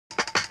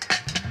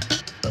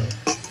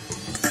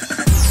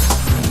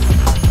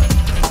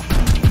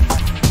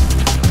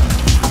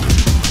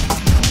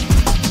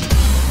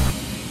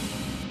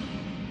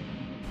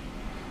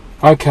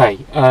Okay,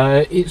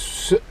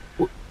 it's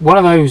one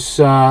of those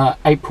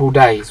April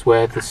days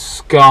where the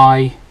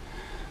sky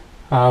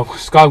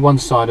one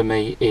side of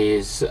me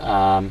is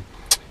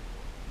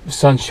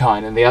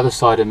sunshine and the other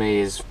side of me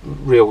is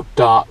real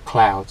dark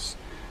clouds.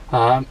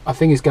 I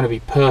think it's going to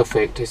be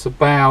perfect. It's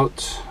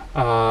about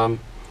 20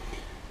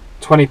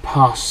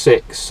 past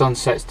 6,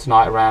 sunsets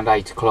tonight around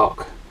 8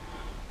 o'clock,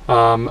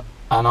 and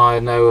I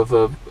know of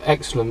an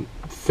excellent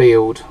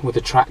field with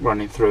a track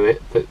running through it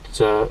that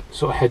sort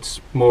of heads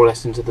more or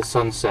less into the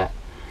sunset,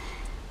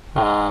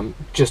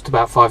 just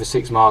about 5 or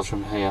 6 miles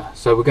from here.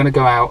 So we're going to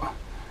go out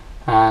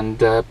and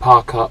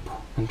park up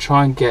and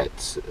try and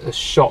get a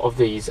shot of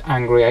these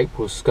angry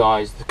April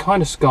skies, the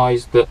kind of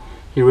skies that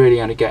you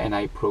really only get in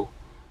April.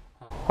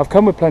 I've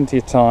come with plenty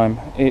of time.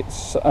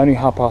 It's only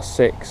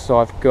 6:30, so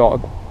I've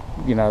got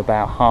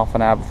about half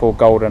an hour before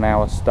golden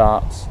hour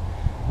starts.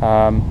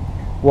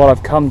 What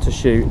I've come to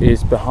shoot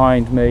is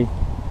behind me.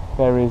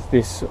 There is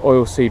this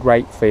oilseed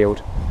rape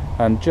field,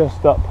 and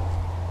just up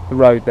the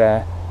road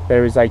there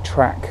is a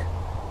track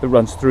that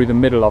runs through the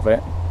middle of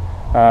it,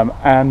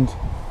 and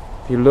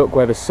if you look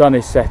where the sun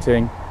is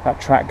setting,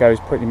 that track goes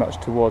pretty much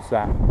towards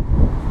that.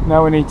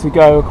 Now we need to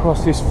go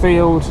across this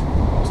field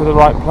to the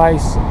right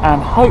place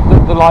and hope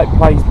that the light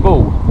plays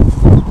ball.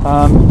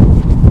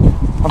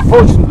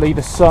 Unfortunately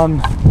the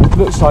sun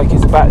looks like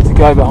it's about to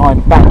go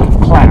behind a bank of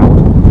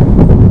cloud,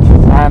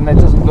 and there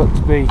doesn't look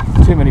to be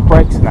too many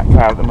breaks in that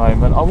cloud at the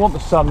moment. I want the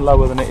sun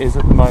lower than it is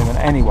at the moment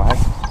anyway,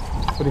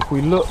 but if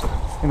we look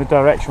in the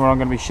direction where I'm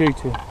going to be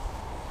shooting,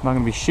 and I'm going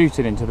to be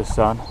shooting into the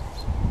sun,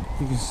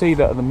 you can see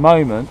that at the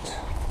moment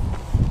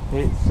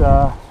it's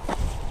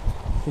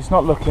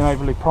not looking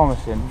overly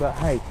promising. But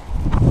hey,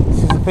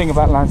 this is the thing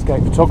about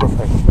landscape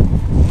photography.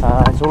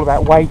 It's all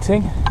about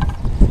waiting,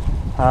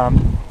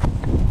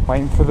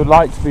 waiting for the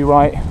light to be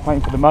right,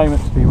 waiting for the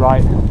moment to be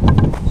right.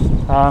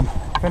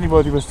 If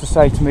anybody was to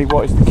say to me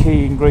what is the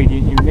key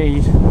ingredient you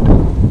need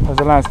as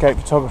a landscape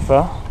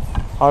photographer,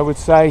 I would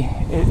say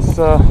it's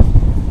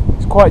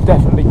quite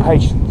definitely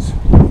patience.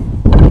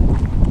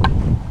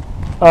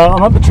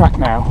 I'm at the track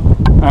now,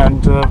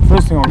 and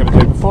first thing I'm going to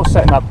do before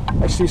setting up,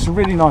 actually it's a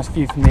really nice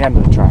view from the end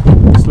of the track.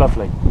 It's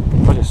lovely.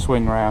 I'll just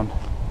swing around.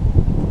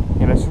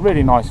 It's a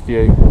really nice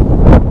view.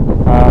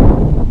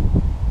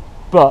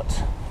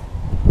 But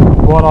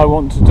what I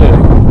want to do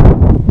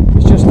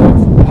is just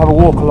have a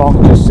walk along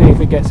and just see if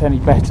it gets any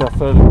better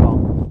further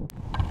along.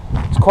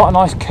 It's quite a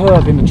nice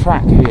curve in the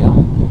track here,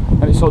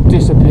 and it sort of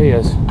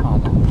disappears.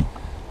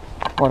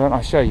 Why don't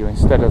I show you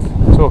instead of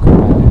talking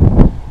about it?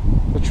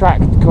 The track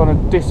kind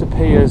of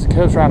disappears,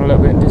 curves around a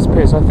little bit and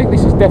disappears. So I think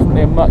this is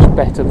definitely a much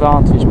better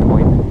vantage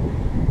point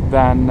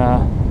than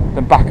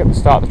back at the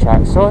start of the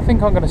track. So I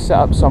think I'm going to set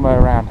up somewhere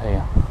around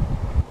here.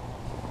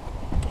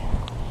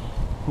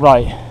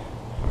 Right,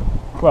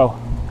 well,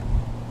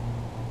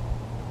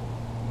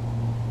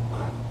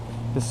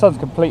 the sun's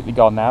completely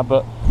gone now,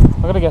 but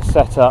I'm going to get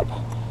set up.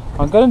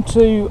 I'm going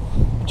to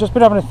just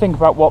been having to think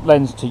about what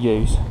lens to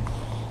use,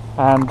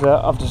 and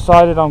I've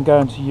decided I'm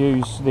going to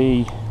use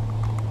the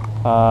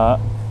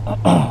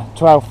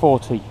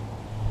 1240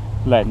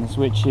 lens,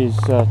 which is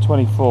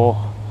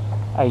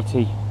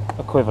 2480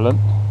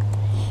 equivalent.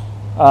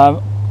 I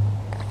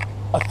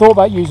thought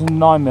about using the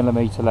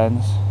 9mm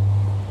lens,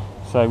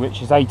 so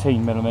which is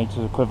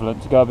 18mm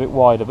equivalent, to go a bit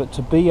wider, but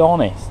to be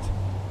honest,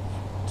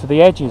 to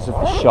the edges of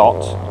the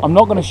shot, I'm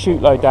not going to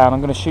shoot low down.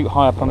 I'm going to shoot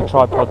high up on the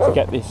tripod to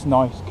get this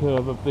nice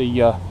curve of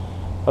the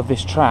of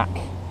this track.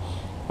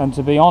 And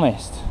to be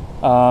honest,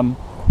 the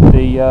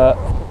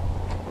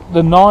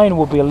 9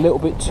 will be a little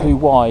bit too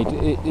wide.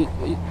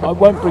 I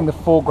won't bring the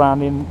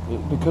foreground in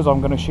because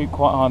I'm going to shoot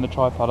quite high on the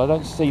tripod. I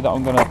don't see that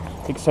I'm going to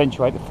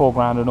accentuate the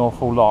foreground an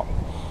awful lot,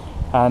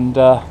 and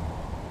I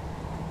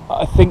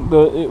think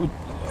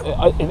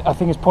I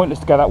think it's pointless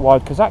to go that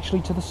wide, because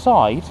actually to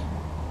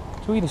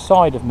either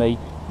side of me,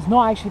 it's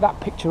not actually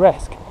that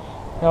picturesque.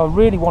 I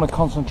really want to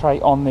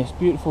concentrate on this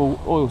beautiful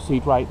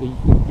oilseed rape,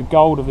 the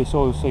gold of this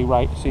oilseed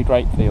rape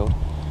field,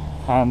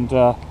 and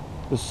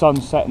the sun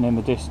setting in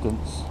the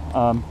distance.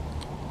 I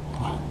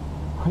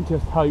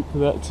just hope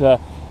that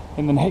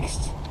in the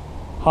next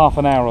half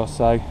an hour or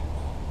so,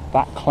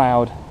 that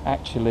cloud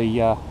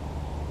actually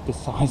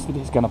decides that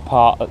it's going to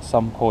part at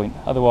some point.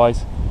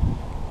 Otherwise,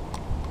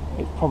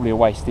 it's probably a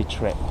wasted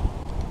trip.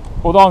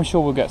 Although I'm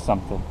sure we'll get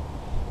something.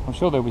 I'm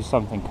sure there'll be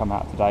something come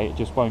out today. It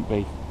just won't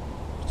be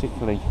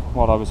particularly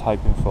what I was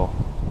hoping for.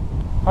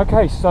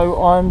 Okay,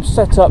 so I'm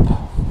set up,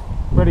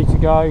 ready to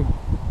go.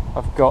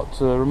 I've got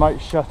a remote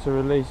shutter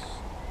release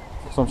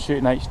because I'm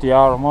shooting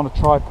HDR. I'm on a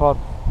tripod.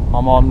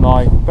 I'm on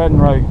my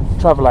Benro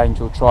Travel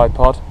Angel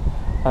tripod,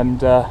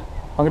 and I'm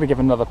going to give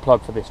another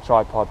plug for this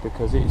tripod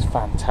because it is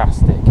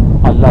fantastic.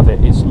 I love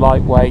it. It's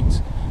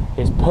lightweight.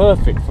 It's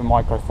perfect for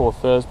Micro Four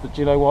Thirds, but do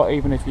you know what?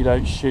 Even if you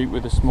don't shoot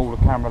with a smaller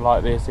camera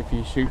like this, if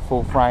you shoot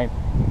full frame,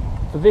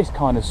 for this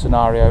kind of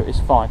scenario, it's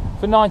fine.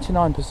 For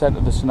 99%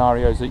 of the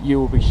scenarios that you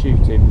will be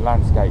shooting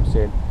landscapes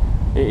in,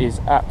 it is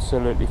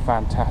absolutely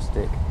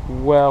fantastic.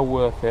 Well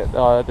worth it.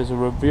 There's a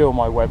review on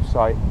my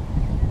website,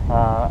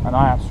 and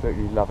I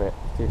absolutely love it.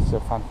 It's a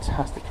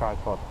fantastic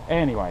tripod.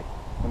 Anyway,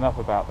 enough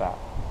about that.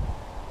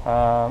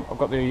 I've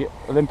got the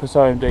Olympus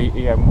OMD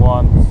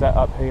EM1 set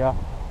up here,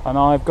 and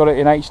I've got it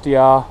in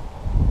HDR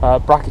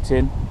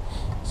bracketing.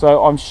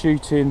 So I'm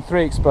shooting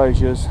 3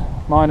 exposures,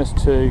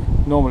 -2,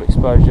 normal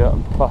exposure,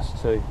 and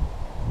 +2.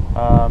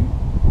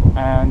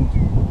 And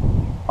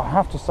I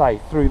have to say,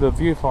 through the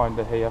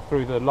viewfinder here,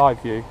 through the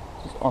live view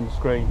on the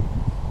screen,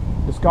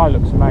 the sky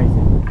looks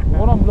amazing.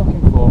 What I'm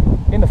looking for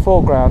in the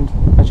foreground,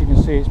 as you can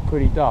see, it's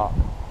pretty dark.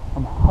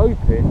 I'm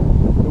hoping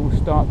that we'll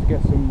start to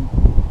get some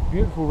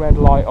beautiful red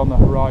light on the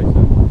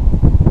horizon,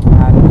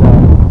 and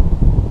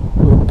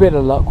with a bit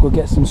of luck we'll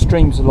get some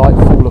streams of light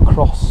fall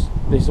across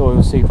this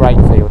oilseed rape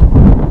field.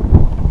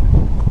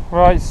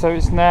 Right, so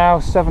it's now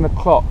 7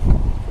 o'clock,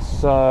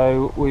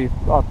 so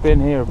I've been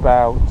here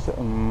about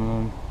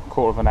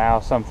quarter of an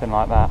hour, something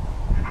like that,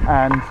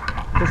 and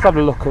just had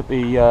a look at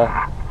the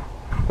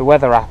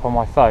weather app on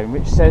my phone,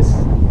 which says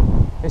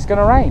it's going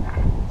to rain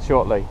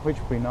shortly, which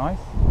will be nice.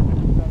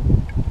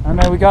 And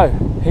there we go,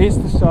 here's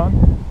the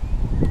sun.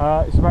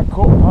 It's about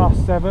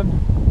 7:15.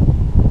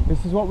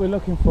 This is what we're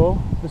looking for.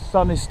 The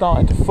sun is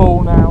starting to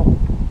fall now,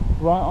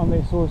 right on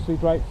this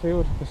oilseed rape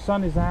field. The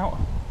sun is out,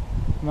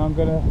 and I'm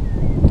going to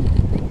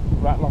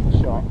rattle off a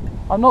shot.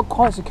 I'm not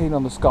quite so keen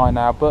on the sky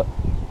now, but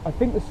I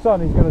think the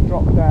sun is going to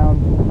drop down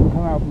and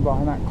come out from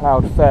behind that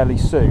cloud fairly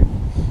soon.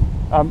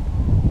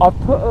 I've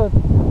put a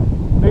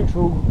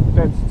neutral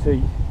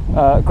density,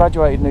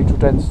 graduated neutral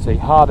density,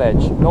 hard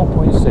edge,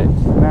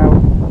 0.6.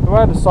 Now, the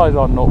way I decided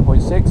on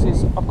 0.6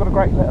 is I've got a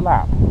great little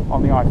app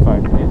on the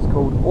iPhone. It's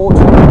called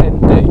Auto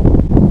ND,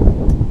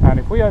 and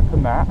if we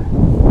open that,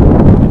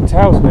 it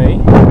tells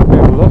me,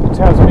 it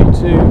tells me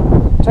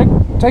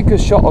to take a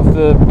shot of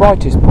the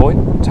brightest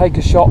point, take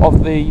a shot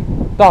of the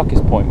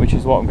darkest point, which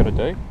is what I'm going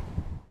to do.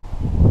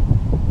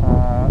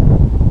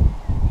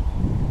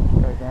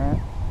 Go there.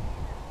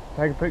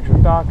 Take a picture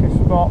of darkest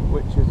spot,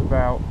 which is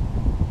about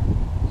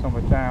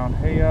somewhere down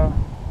here.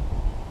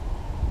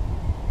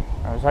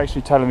 It's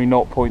actually telling me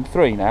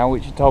 0.3 now,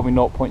 which it told me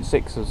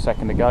 0.6 a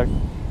second ago.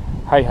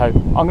 Hey ho,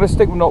 I'm going to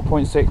stick with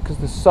 0.6 because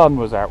the sun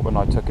was out when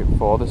I took it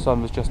before. The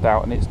sun was just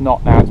out, and it's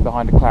not now, it's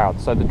behind a cloud.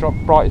 So the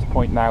brightest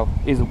point now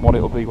isn't what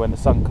it will be when the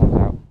sun comes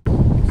out.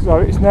 So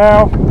it's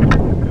now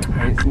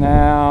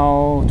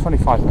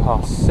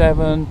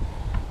 7:25.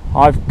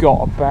 I've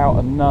got about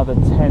another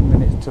 10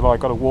 minutes till I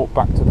got to walk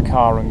back to the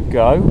car and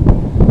go.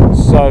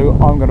 So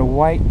I'm going to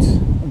wait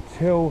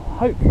until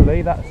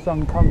hopefully that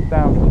sun comes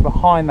down from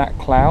behind that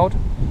cloud,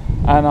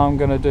 and I'm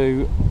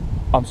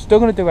still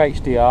going to do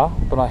HDR,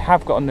 but I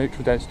have got a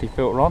neutral density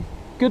filter on.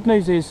 Good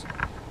news is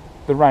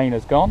the rain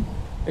has gone.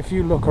 If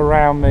you look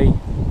around me,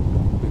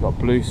 we've got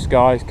blue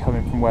skies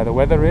coming from where the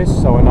weather is,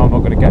 so I know I'm not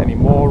going to get any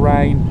more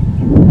rain.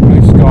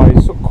 Blue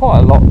skies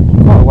quite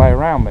a way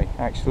around me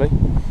actually,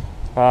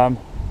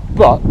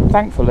 but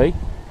thankfully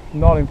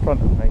not in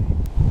front of me.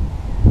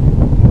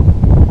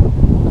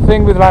 The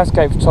thing with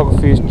landscape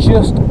photography is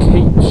just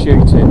keep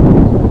shooting.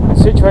 In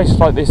situations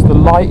like this, the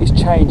light is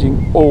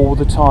changing all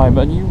the time,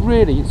 and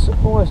it's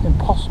almost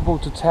impossible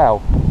to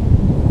tell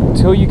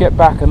until you get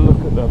back and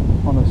look at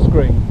them on a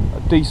screen, a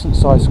decent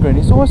sized screen.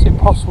 It's almost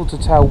impossible to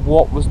tell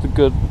what was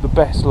the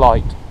best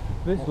light.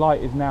 This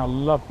light is now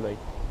lovely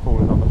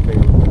falling on the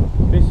field.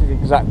 This is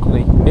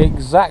exactly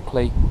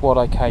what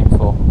I came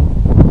for.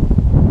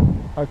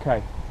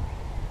 Okay,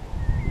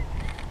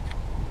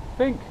 I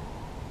think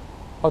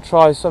I'll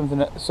try some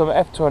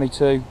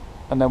F22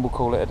 and then we'll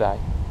call it a day.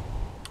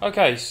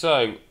 Okay,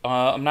 so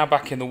I'm now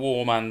back in the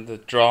warm and the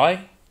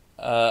dry,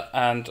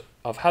 and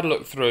I've had a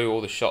look through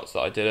all the shots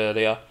that I did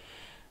earlier,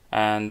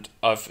 and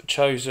I've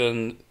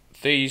chosen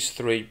these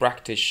 3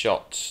 bracketed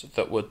shots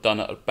that were done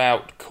at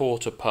about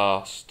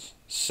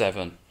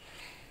 7:15.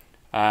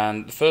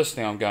 And the first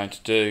thing I'm going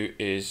to do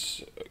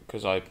is,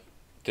 because I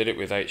did it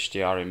with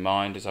HDR in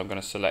mind, is I'm going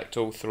to select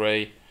all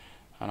 3,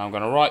 and I'm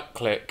going to right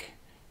click,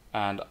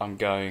 and I'm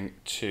going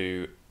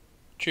to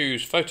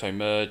choose Photo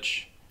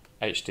Merge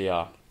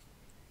HDR.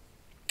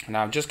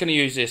 Now I'm just going to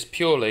use this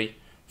purely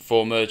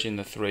for merging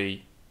the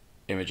 3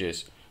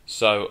 images.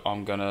 So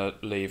I'm going to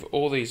leave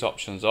all these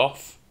options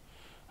off,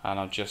 and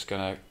I'm just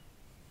going to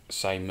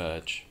say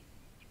merge.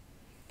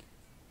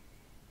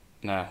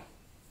 Now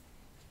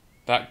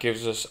that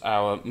gives us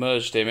our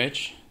merged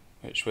image,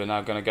 which we're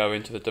now going to go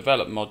into the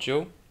develop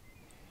module.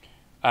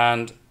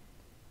 And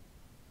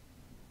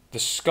the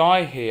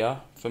sky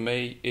here for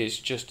me is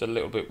just a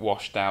little bit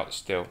washed out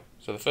still.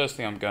 So the first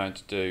thing I'm going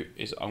to do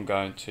is I'm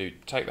going to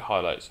take the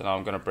highlights and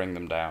I'm going to bring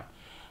them down.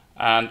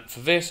 And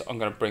for this I'm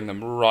going to bring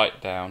them right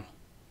down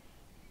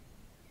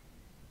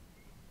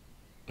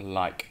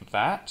like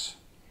that.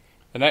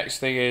 The next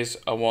thing is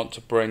I want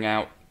to bring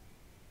out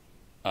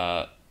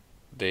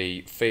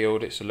the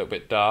field. It's a little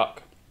bit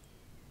dark,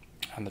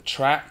 and the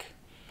track,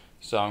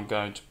 so I'm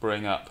going to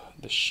bring up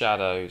the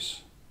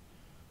shadows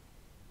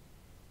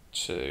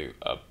to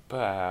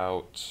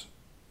about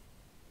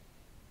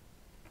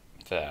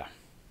there.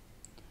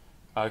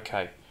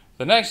 Okay,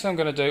 the next thing I'm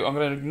going to do, I'm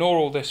going to ignore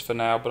all this for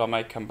now, but I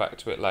may come back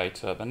to it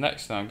later. The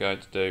next thing I'm going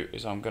to do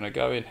is I'm going to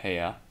go in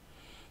here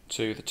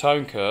to the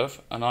tone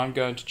curve, and I'm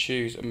going to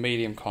choose a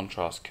medium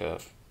contrast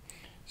curve.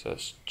 So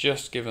it's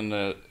just given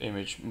the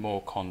image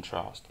more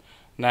contrast.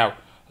 Now,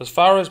 as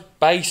far as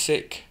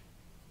basic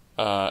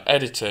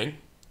editing,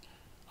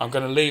 I'm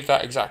going to leave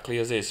that exactly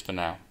as is for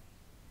now.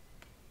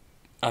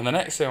 And the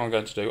next thing I'm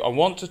going to do, I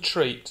want to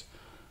treat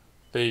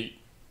the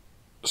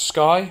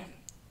sky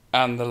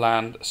and the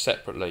land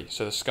separately.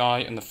 So the sky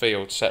and the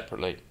field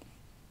separately.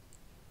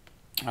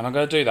 And I'm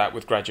going to do that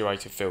with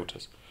graduated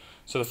filters.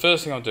 So the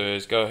first thing I'll do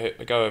is go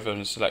over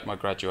and select my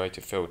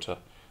graduated filter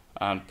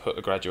and put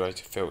a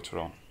graduated filter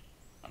on.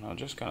 And I'm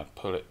just going to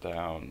pull it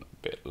down a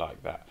bit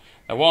like that.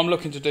 Now what I'm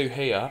looking to do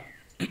here,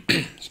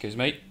 excuse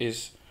me,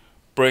 is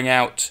bring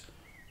out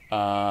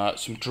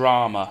some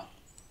drama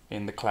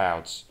in the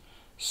clouds.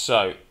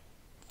 So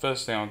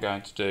first thing I'm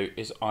going to do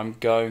is I'm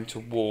going to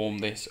warm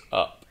this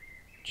up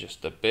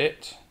just a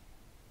bit,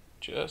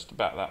 just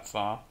about that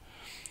far,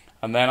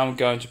 and then I'm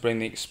going to bring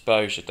the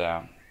exposure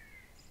down.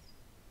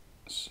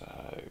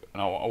 So,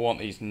 and I want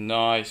these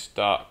nice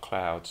dark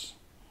clouds.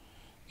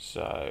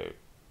 So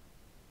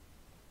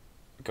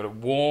I've got it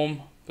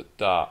warm but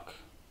dark.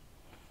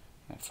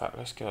 In fact,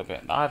 let's go a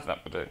bit.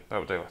 That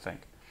will do, I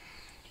think.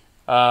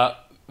 The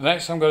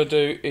next thing I'm going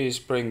to do is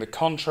bring the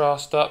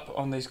contrast up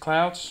on these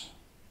clouds.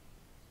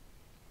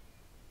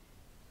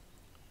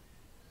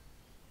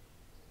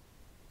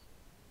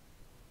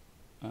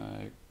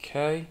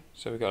 Okay,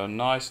 so we've got a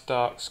nice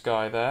dark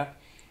sky there,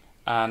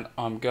 and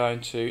I'm going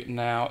to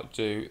now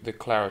do the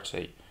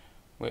clarity,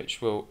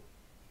 which will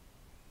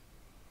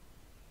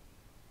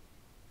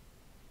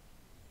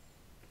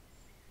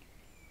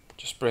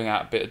just bring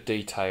out a bit of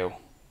detail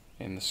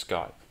in the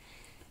sky.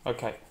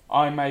 Okay,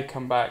 I may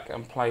come back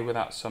and play with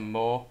that some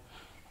more,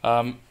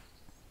 but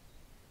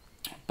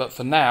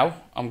for now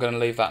I'm going to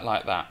leave that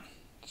like that.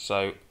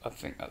 So I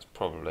think that's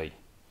probably,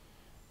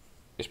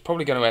 it's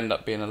probably going to end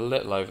up being a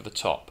little over the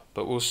top,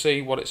 but we'll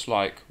see what it's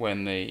like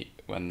when I've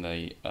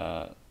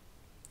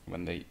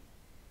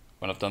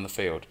done the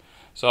field.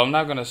 So I'm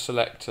now going to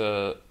select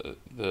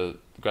the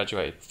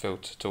graduated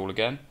filter tool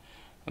again,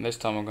 and this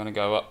time I'm going to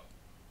go up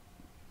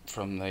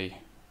from the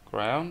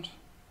ground,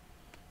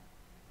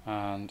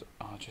 and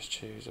I'll just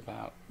choose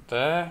about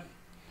there.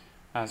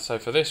 And so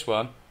for this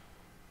one,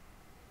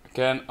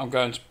 again, I'm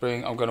going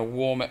to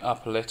warm it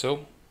up a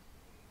little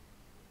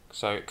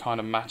so it kind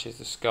of matches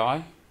the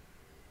sky. I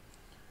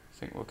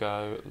think we'll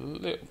go a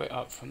little bit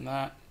up from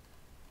that.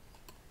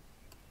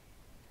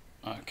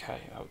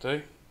 Okay, that'll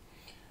do.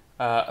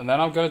 And then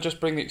I'm going to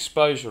just bring the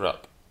exposure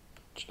up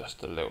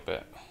just a little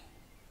bit.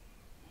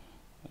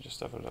 I'll just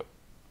have a look.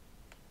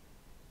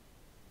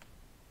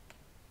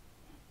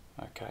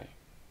 Okay.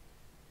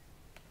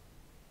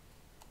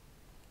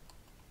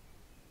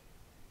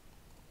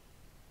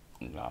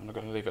 No, I'm not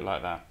going to leave it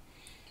like that.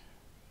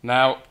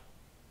 Now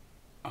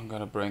I'm going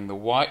to bring the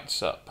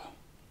whites up.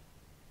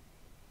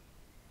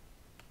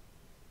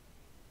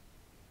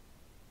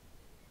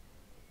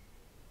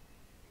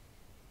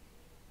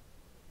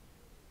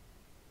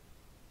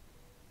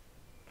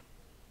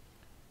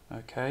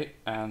 Okay,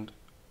 and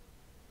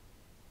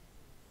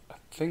I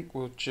think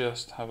we'll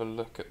just have a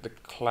look at the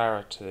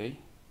clarity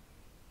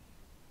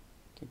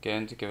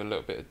again to give a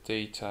little bit of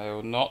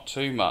detail, not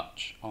too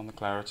much on the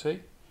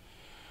clarity.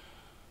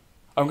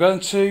 I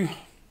want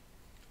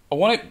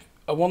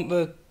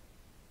the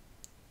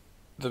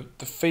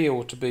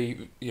field to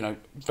be, you know,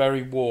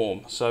 very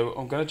warm. So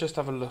I'm going to just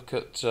have a look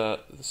at the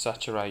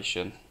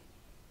saturation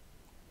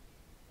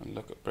and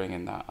look at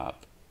bringing that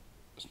up.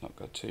 Let's not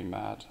go too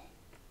mad.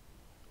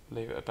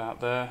 Leave it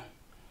about there,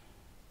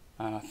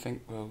 and I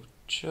think we'll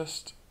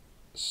just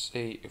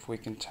see if we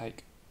can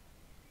take.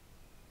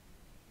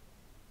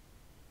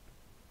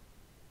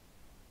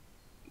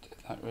 Did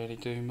that really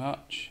do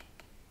much?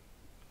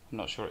 I'm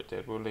not sure it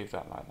did. We'll leave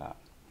that like that.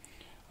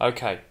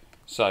 Okay,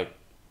 so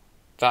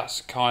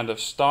that's kind of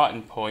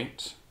starting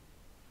point,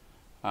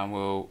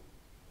 and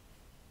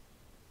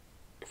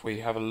if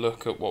we have a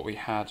look at what we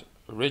had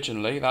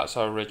originally, that's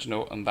our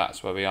original, and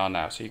that's where we are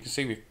now. So you can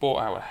see we've brought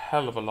out a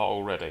hell of a lot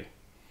already.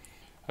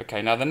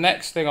 Okay, now the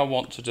next thing I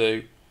want to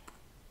do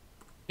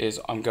is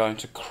I'm going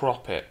to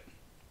crop it,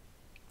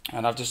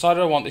 and I've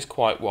decided I want this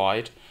quite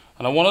wide,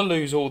 and I want to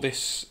lose all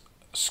this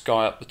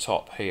sky up the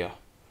top here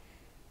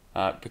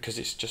because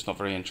it's just not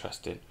very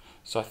interesting.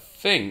 So I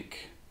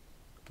think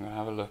I'm going to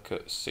have a look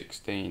at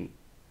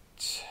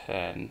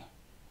 16:10,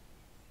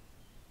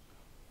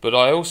 but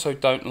I also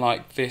don't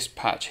like this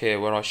patch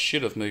here where I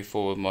should have moved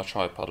forward my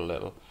tripod a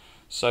little.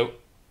 So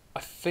I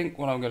think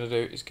what I'm going to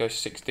do is go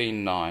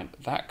 16:9.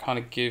 That kind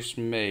of gives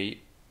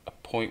me a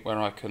point where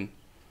I can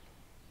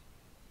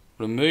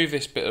remove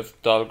this bit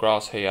of dull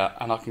grass here,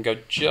 and I can go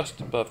just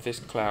above this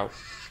cloud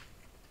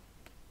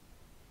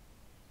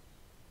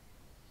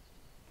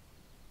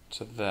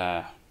to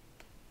there.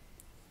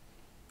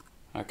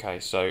 Okay,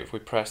 so if we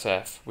press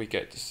F, we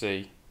get to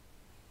see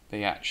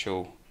the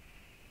actual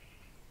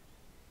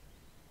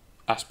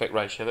aspect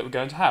ratio that we're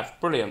going to have.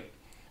 Brilliant.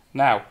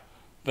 Now,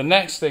 the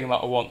next thing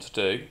that I want to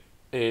do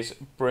is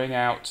bring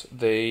out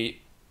the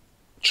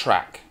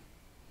track.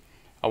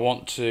 I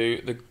want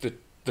to,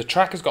 the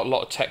track has got a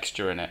lot of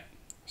texture in it,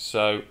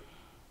 so,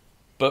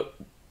 but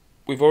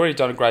we've already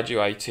done a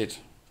graduated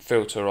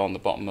filter on the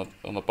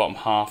bottom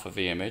half of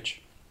the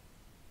image.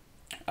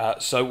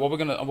 So what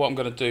I'm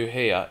gonna do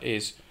here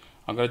is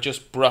I'm gonna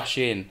just brush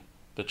in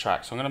the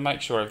track. So I'm gonna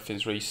make sure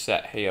everything's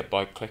reset here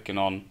by clicking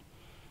on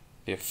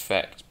the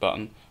effect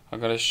button. I'm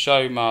gonna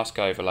show mask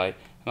overlay,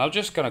 and I'm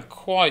just gonna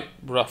quite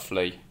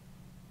roughly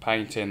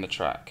paint in the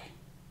track.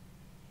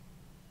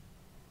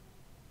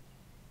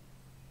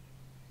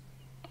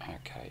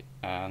 Okay,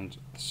 and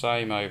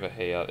same over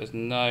here. There's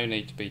no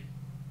need to be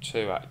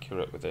too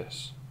accurate with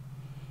this.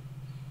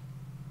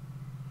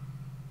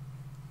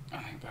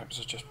 I think perhaps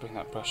I'll just bring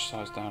that brush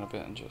size down a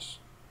bit and just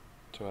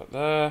do it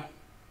there.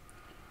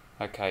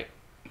 Okay,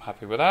 I'm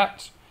happy with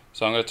that.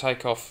 So I'm going to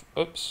take off,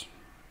 oops,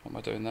 what am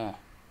I doing there?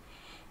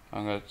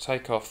 I'm going to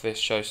take off this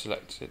show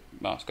selected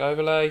mask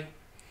overlay,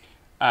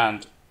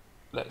 and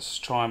let's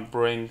try and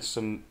bring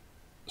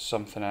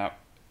something out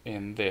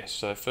in this.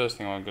 So first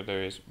thing I'm going to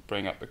do is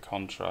bring up the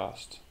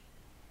contrast.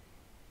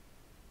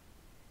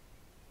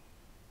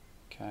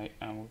 Okay,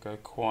 and we'll go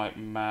quite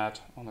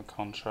mad on the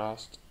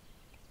contrast.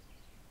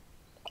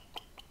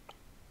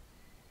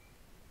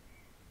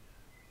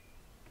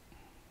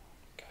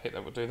 Okay,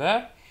 that will do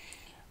there.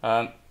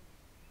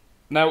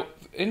 Now,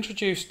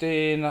 introduced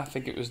in, I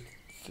think it was,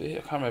 I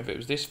can't remember if it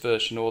was this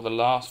version or the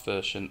last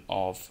version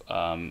of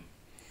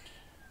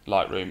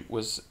Lightroom,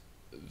 was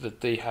the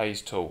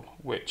dehaze tool,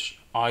 which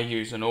I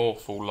use an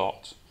awful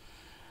lot.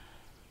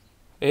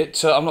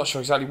 I'm not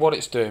sure exactly what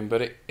it's doing,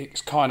 but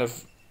it's kind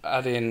of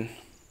adding,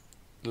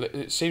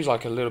 it seems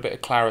like a little bit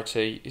of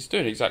clarity. It's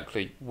doing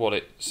exactly what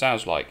it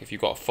sounds like. If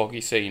you've got a foggy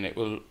scene, it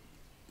will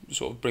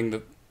sort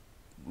of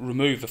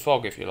remove the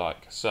fog, if you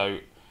like. So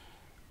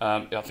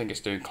I think it's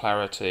doing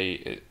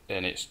clarity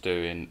and it's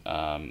doing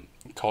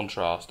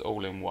contrast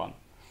all in one.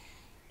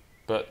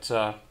 But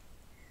I'm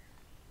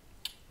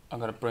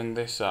going to bring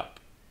this up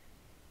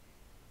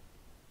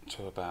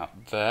to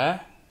about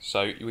there.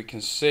 So we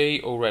can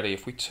see already,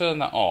 if we turn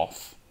that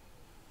off,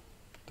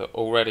 that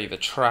already the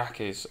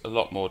track is a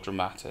lot more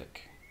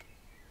dramatic.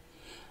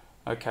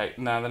 Okay,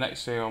 now the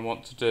next thing I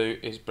want to do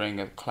is bring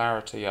the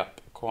clarity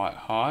up quite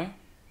high.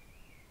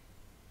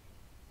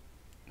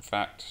 In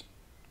fact,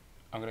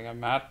 I'm going to go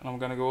mad and I'm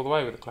going to go all the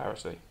way with the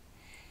clarity.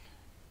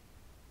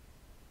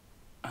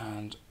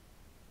 And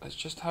let's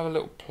just have a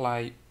little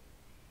play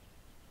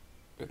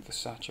with the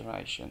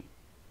saturation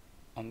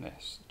on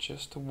this,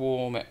 just to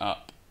warm it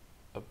up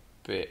a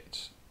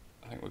bit.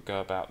 I think we'll go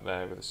about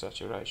there with the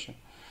saturation.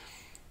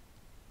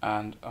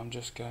 And I'm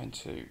just going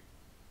to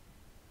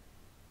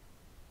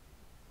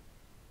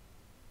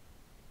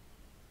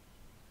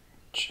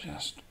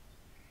just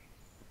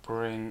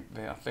bring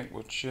I think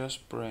we'll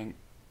just bring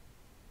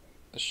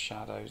the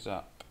shadows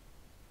up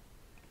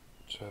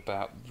to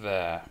about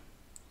there.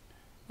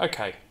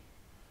 Okay,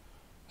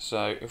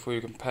 so if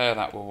we compare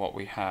that with what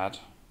we had,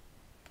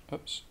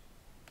 oops,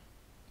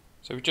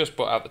 so we just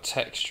brought out the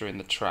texture in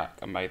the track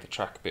and made the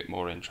track a bit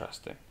more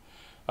interesting.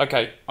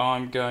 Okay,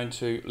 I'm going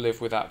to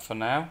live with that for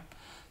now.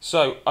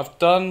 So I've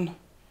done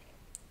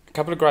a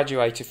couple of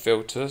graduated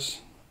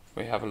filters.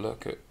 We have a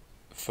look at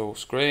full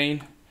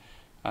screen,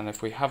 and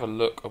if we have a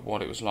look at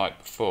what it was like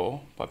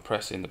before by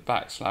pressing the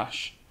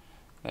backslash,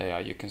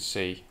 there you can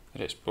see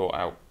that it's brought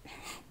out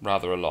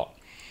rather a lot.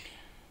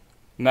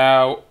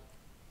 Now,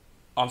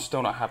 I'm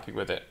still not happy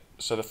with it.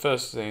 So the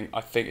first thing,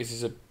 I think this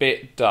is a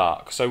bit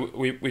dark. So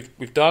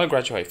we've done a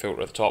graduated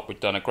filter at the top, we've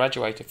done a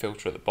graduated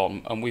filter at the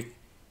bottom, and we've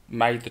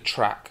made the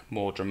track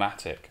more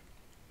dramatic.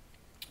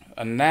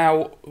 And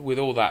now with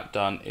all that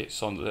done,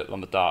 it's on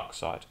the dark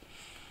side.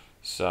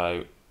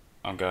 So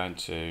I'm going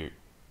to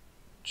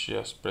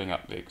just bring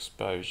up the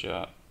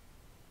exposure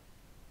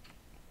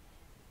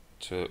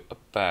to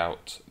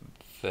about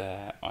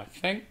there, I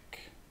think.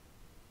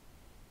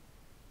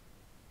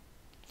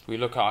 If we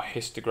look at our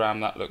histogram,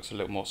 that looks a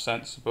little more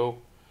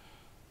sensible.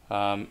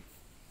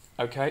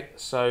 Okay,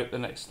 so the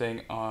next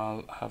thing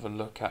I'll have a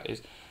look at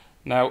is,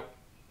 now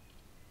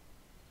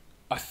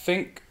I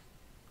think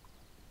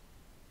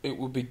it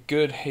would be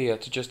good here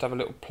to just have a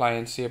little play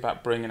and see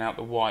about bringing out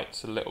the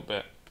whites a little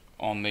bit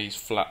on these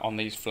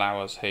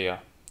flowers here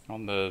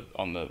on the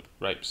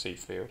rapeseed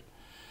field.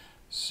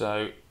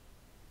 So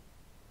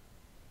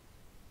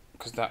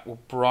because that will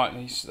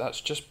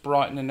that's just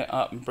brightening it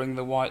up and bring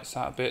the whites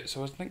out a bit.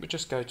 So I think we'll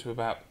just go to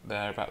about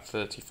there, about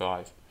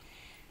 35.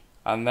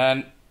 And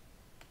then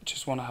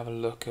just want to have a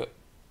look at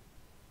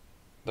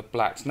the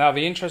blacks. Now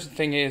the interesting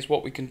thing is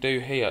what we can do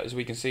here is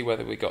we can see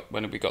whether we got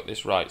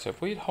this right. So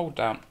if we hold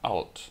down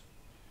Alt,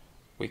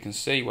 we can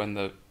see when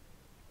the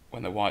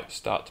whites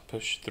start to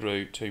push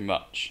through too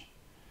much.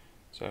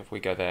 So if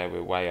we go there,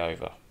 we're way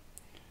over.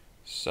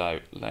 So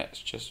let's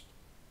just,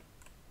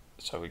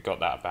 so we got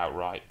that about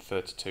right,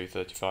 32,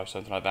 35,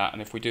 something like that.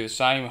 And if we do the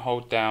same,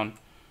 hold down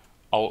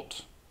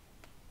Alt,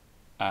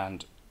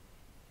 and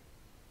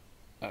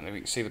then we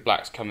can see the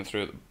blacks coming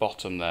through at the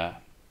bottom there.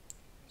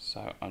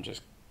 So I'm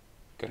just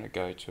going to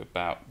go to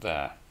about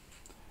there.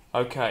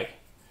 Okay,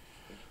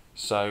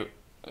 so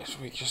if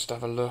we just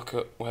have a look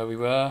at where we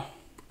were.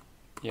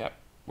 Yep,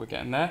 we're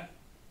getting there.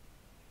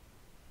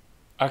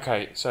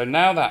 Okay, so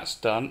now that's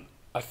done,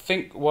 I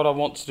think what I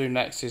want to do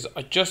next is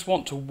I just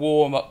want to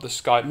warm up the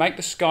sky, make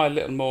the sky a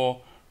little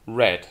more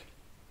red,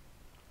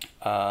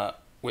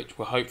 which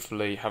will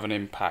hopefully have an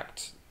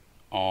impact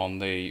on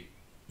the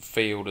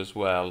field as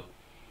well.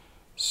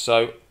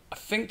 So I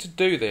think to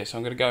do this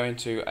I'm going to go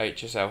into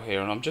HSL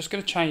here and I'm just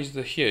going to change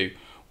the hue.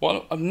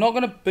 Well, I'm not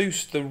going to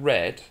boost the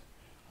red.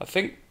 I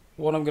think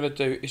what I'm going to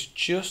do is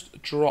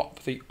just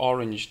drop the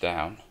orange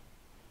down,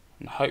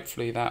 and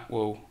hopefully that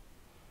will,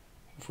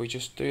 if we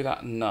just do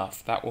that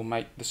enough, that will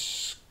make the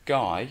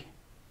sky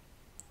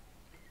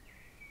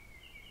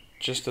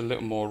just a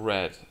little more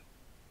red.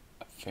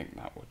 I think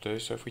that will do.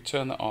 So if we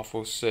turn that off,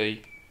 we'll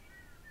see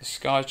the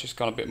sky's just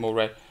gone a bit more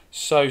red.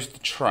 So's the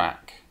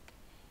track.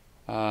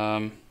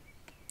 I'm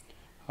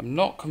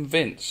not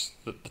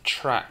convinced that the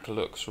track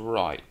looks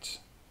right,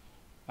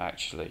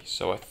 actually.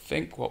 So I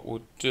think what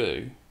we'll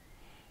do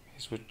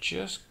is we'll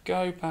just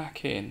go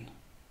back in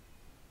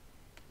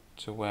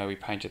to where we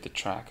painted the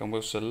track and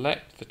we'll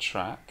select the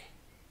track,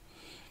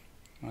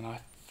 and I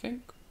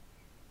think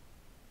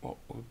what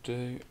we'll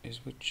do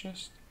is we'll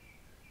just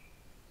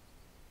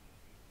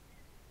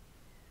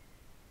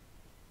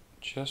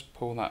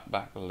pull that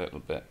back a little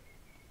bit.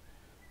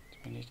 Do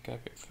we need to go a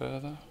bit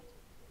further?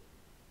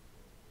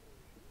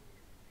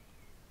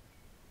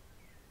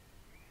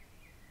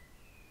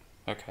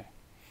 Okay,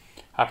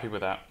 happy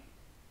with that.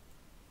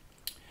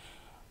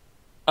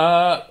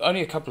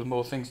 Only a couple of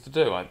more things to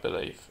do, I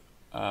believe.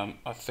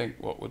 I think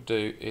what we'll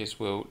do is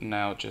we'll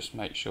now just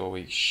make sure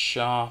we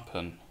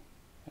sharpen.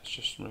 Let's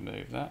just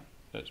remove that.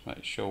 Let's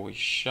make sure we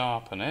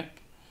sharpen it.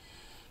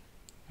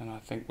 And I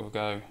think we'll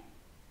go,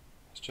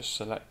 let's just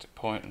select a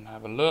point and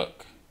have a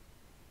look.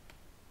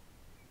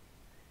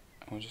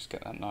 And we'll just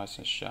get that nice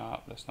and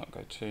sharp. Let's not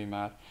go too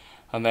mad.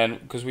 And then,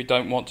 because we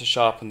don't want to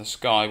sharpen the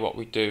sky, what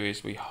we do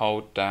is we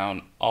hold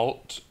down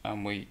Alt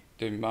and we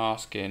do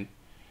masking.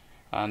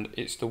 And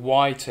it's the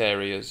white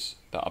areas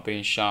that are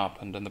being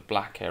sharpened and the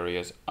black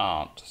areas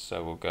aren't.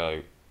 So we'll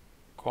go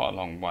quite a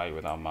long way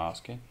with our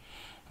masking.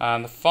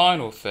 And the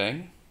final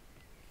thing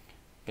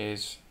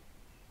is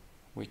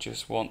we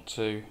just want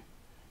to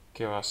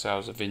give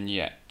ourselves a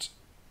vignette.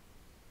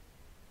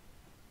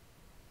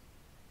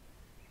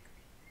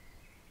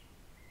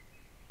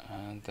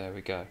 And there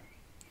we go.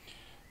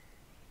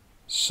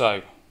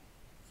 So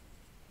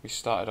we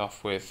started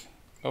off with,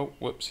 oh,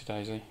 whoopsie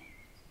daisy.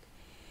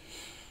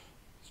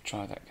 Let's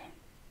try that again.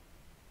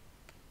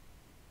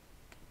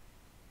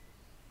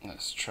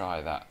 Let's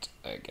try that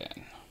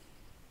again.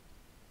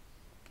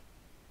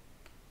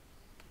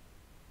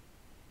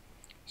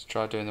 Let's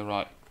try doing the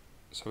right.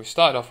 So we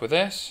started off with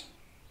this,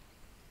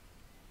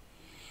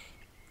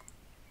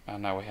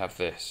 and now we have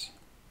this.